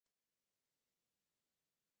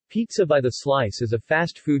Pizza by the slice is a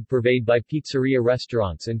fast food purveyed by pizzeria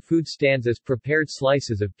restaurants and food stands as prepared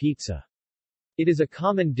slices of pizza. It is a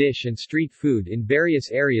common dish and street food in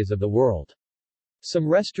various areas of the world. Some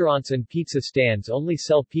restaurants and pizza stands only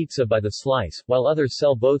sell pizza by the slice, while others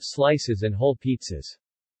sell both slices and whole pizzas.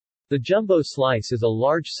 The jumbo slice is a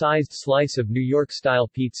large-sized slice of New York-style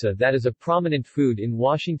pizza that is a prominent food in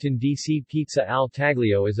Washington, D.C. Pizza al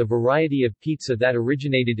taglio is a variety of pizza that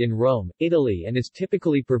originated in Rome, Italy and is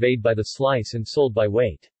typically purveyed by the slice and sold by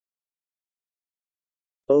weight.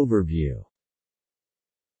 Overview.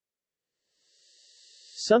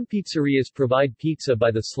 Some pizzerias provide pizza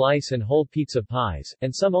by the slice and whole pizza pies,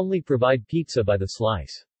 and some only provide pizza by the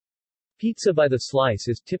slice. Pizza by the slice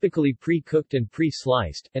is typically pre-cooked and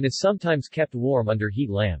pre-sliced, and is sometimes kept warm under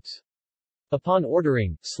heat lamps. Upon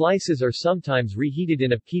ordering, slices are sometimes reheated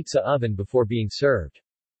in a pizza oven before being served.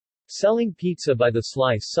 Selling pizza by the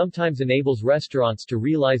slice sometimes enables restaurants to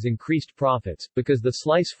realize increased profits, because the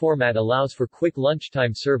slice format allows for quick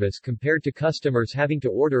lunchtime service compared to customers having to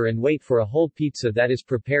order and wait for a whole pizza that is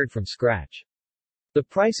prepared from scratch. The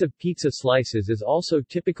price of pizza slices is also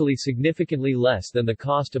typically significantly less than the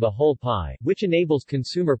cost of a whole pie, which enables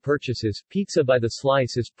consumer purchases. Pizza by the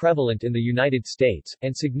slice is prevalent in the United States,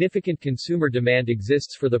 and significant consumer demand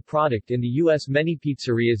exists for the product in the U.S. Many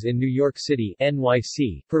pizzerias in New York City,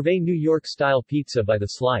 NYC, purvey New York-style pizza by the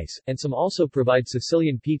slice, and some also provide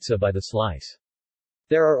Sicilian pizza by the slice.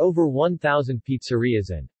 There are over 1,000 pizzerias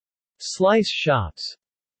and slice shops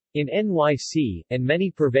in NYC, and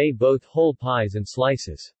many purvey both whole pies and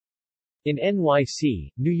slices. In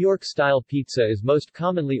NYC, New York-style pizza is most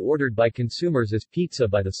commonly ordered by consumers as pizza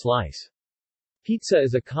by the slice. Pizza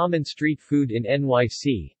is a common street food in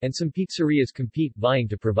NYC, and some pizzerias compete vying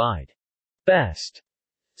to provide best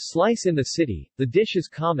slice in the city. The dish is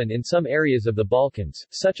common in some areas of the Balkans,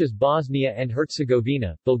 such as Bosnia and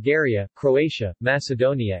Herzegovina, Bulgaria, Croatia,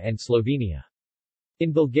 Macedonia and Slovenia.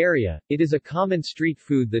 In Bulgaria, it is a common street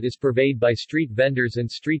food that is purveyed by street vendors and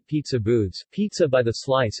street pizza booths. Pizza by the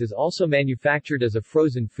slice is also manufactured as a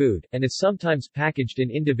frozen food, and is sometimes packaged in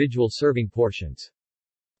individual serving portions.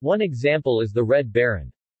 One example is the Red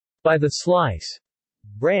Baron by the slice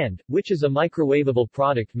brand, which is a microwavable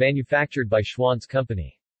product manufactured by Schwan's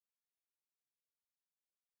Company.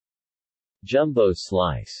 Jumbo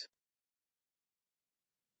slice.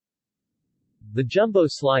 The jumbo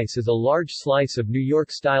slice is a large slice of New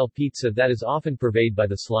York-style pizza that is often purveyed by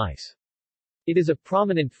the slice. It is a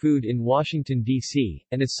prominent food in Washington, D.C.,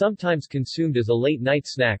 and is sometimes consumed as a late-night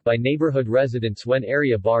snack by neighborhood residents when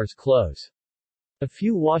area bars close. A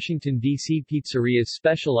few Washington, D.C. pizzerias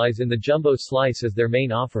specialize in the jumbo slice as their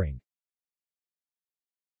main offering.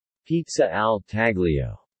 Pizza al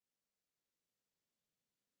taglio.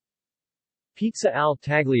 Pizza al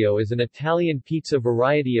taglio is an Italian pizza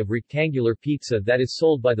variety of rectangular pizza that is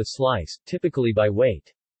sold by the slice, typically by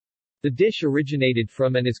weight. The dish originated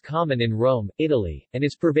from and is common in Rome, Italy, and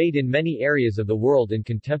is purveyed in many areas of the world in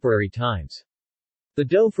contemporary times. The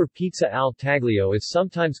dough for pizza al taglio is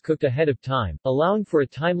sometimes cooked ahead of time, allowing for a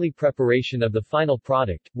timely preparation of the final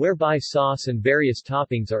product, whereby sauce and various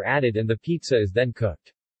toppings are added and the pizza is then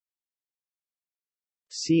cooked.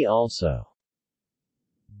 See also: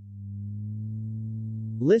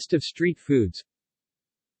 List of street foods,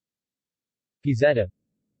 Pizzetta,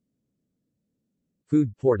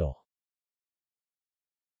 Food portal.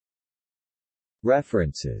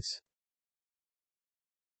 References.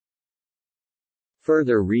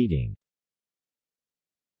 Further reading.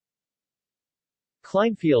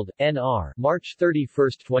 Kleinfeld, N.R. March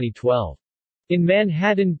 31, 2012. In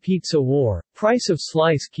Manhattan Pizza War, Price of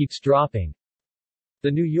Slice Keeps Dropping.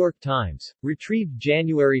 The New York Times. Retrieved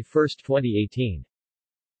January 1, 2018.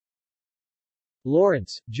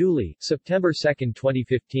 Lawrence, Julie, September 2,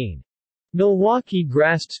 2015. Milwaukee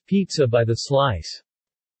grasps pizza by the slice.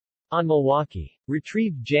 On Milwaukee.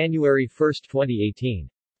 Retrieved January 1, 2018.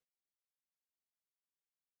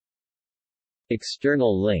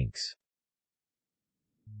 External links.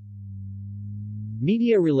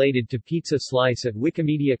 Media related to pizza slice at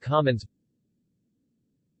Wikimedia Commons.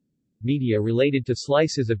 Media related to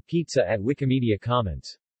slices of pizza at Wikimedia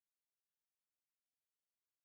Commons.